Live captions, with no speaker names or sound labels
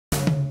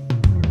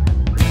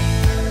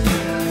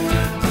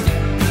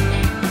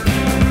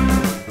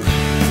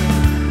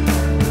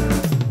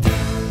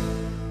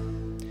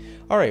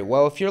All right,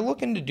 well, if you're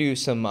looking to do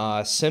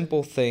some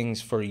simple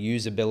things for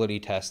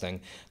usability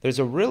testing, there's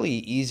a really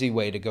easy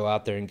way to go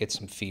out there and get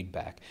some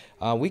feedback.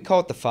 We call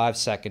it the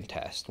 5-second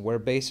test, where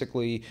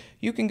basically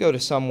you can go to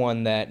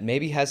someone that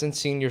maybe hasn't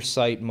seen your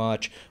site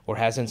much or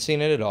hasn't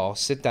seen it at all,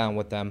 sit down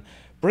with them,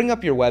 bring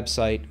up your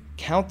website,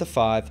 count to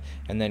 5,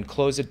 and then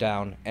close it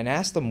down and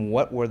ask them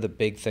what were the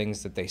big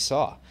things that they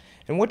saw.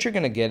 And what you're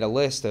going to get a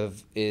list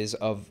of is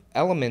of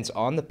elements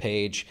on the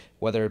page,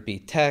 whether it be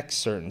text,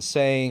 certain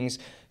sayings,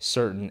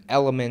 certain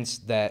elements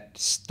that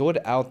stood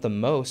out the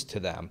most to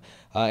them.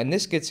 And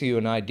this gets you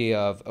an idea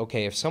of,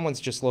 okay, if someone's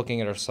just looking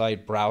at our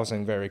site,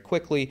 browsing very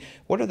quickly,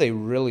 what are they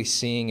really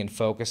seeing and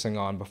focusing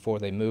on before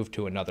they move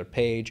to another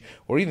page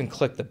or even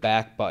click the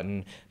back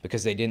button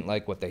because they didn't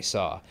like what they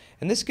saw.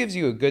 And this gives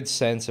you a good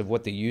sense of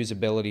what the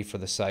usability for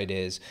the site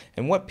is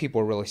and what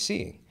people are really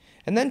seeing.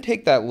 And then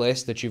take that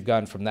list that you've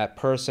gotten from that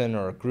person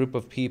or a group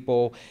of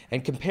people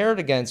and compare it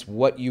against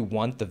what you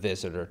want the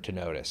visitor to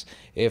notice.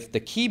 If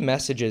the key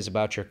messages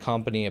about your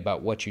company,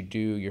 about what you do,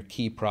 your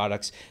key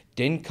products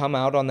didn't come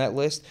out on that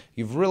list,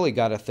 you've really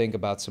got to think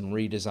about some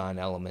redesign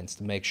elements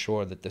to make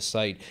sure that the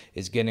site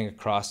is getting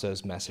across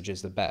those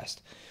messages the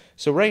best.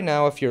 So right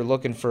now, if you're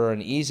looking for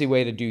an easy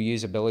way to do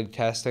usability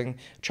testing,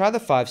 try the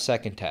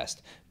 5-second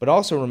test. But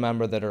also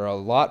remember that there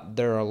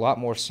are a lot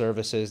more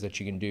services that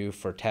you can do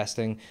for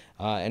testing.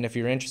 And if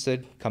you're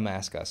interested, come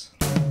ask us.